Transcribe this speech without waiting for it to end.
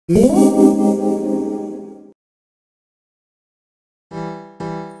I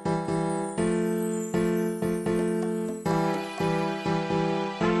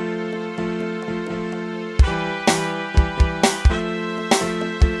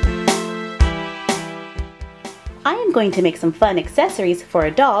am going to make some fun accessories for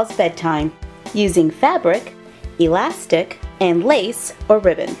a doll's bedtime using fabric, elastic, and lace or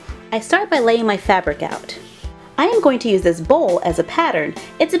ribbon. I start by laying my fabric out. I am going to use this bowl as a pattern.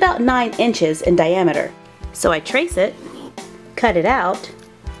 It's about 9 inches in diameter. So I trace it, cut it out.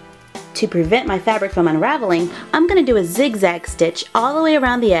 To prevent my fabric from unraveling, I'm going to do a zigzag stitch all the way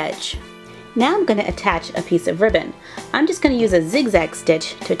around the edge. Now I'm going to attach a piece of ribbon. I'm just going to use a zigzag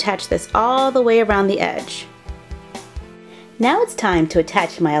stitch to attach this all the way around the edge. Now it's time to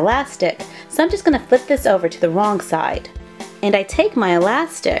attach my elastic, so I'm just going to flip this over to the wrong side. And I take my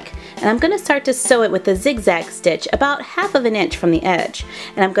elastic and I'm going to start to sew it with a zigzag stitch about 1/2 inch from the edge.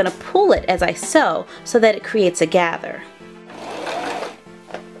 And I'm going to pull it as I sew so that it creates a gather.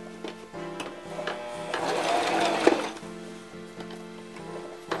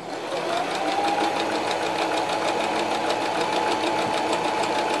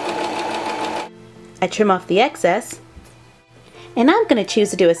 I trim off the excess. And I'm going to choose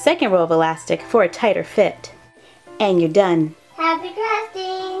to do a second row of elastic for a tighter fit. And you're done. Happy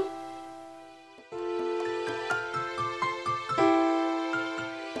crafting!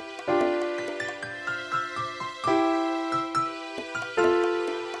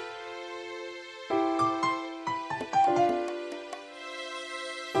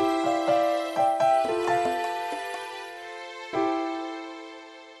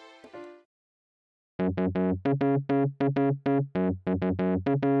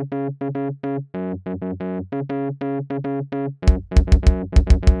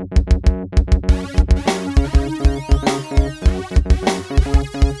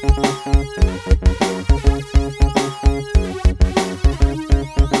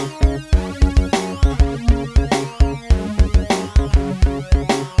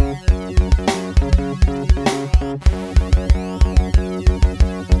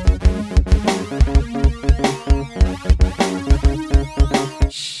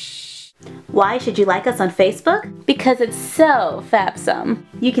 Why should you like us on Facebook? Because it's so fabsome.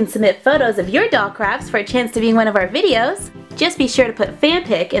 You can submit photos of your doll crafts for a chance to be in one of our videos. Just be sure to put fan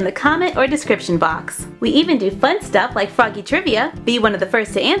pic in the comment or description box. We even do fun stuff like Froggy Trivia. Be one of the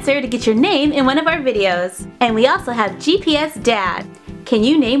first to answer to get your name in one of our videos. And we also have GPS Dad. Can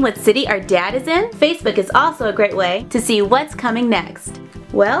you name what city our dad is in? Facebook is also a great way to see what's coming next.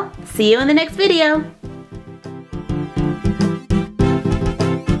 Well, see you in the next video.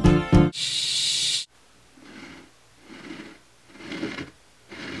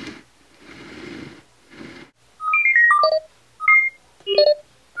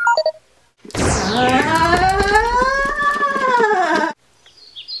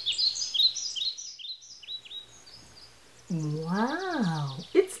 Wow,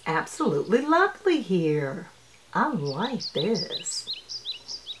 it's absolutely lovely here. I like this.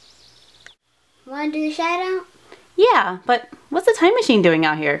 Want to do a shout out? Yeah, but what's the time machine doing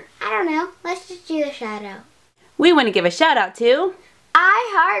out here? I don't know. Let's just do a shout out. We want to give a shout out to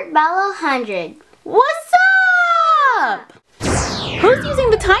I Heart Bello 100. What's up? Who's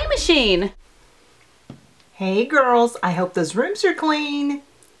using the time machine? Hey girls, I hope those rooms are clean.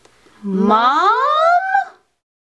 Mom?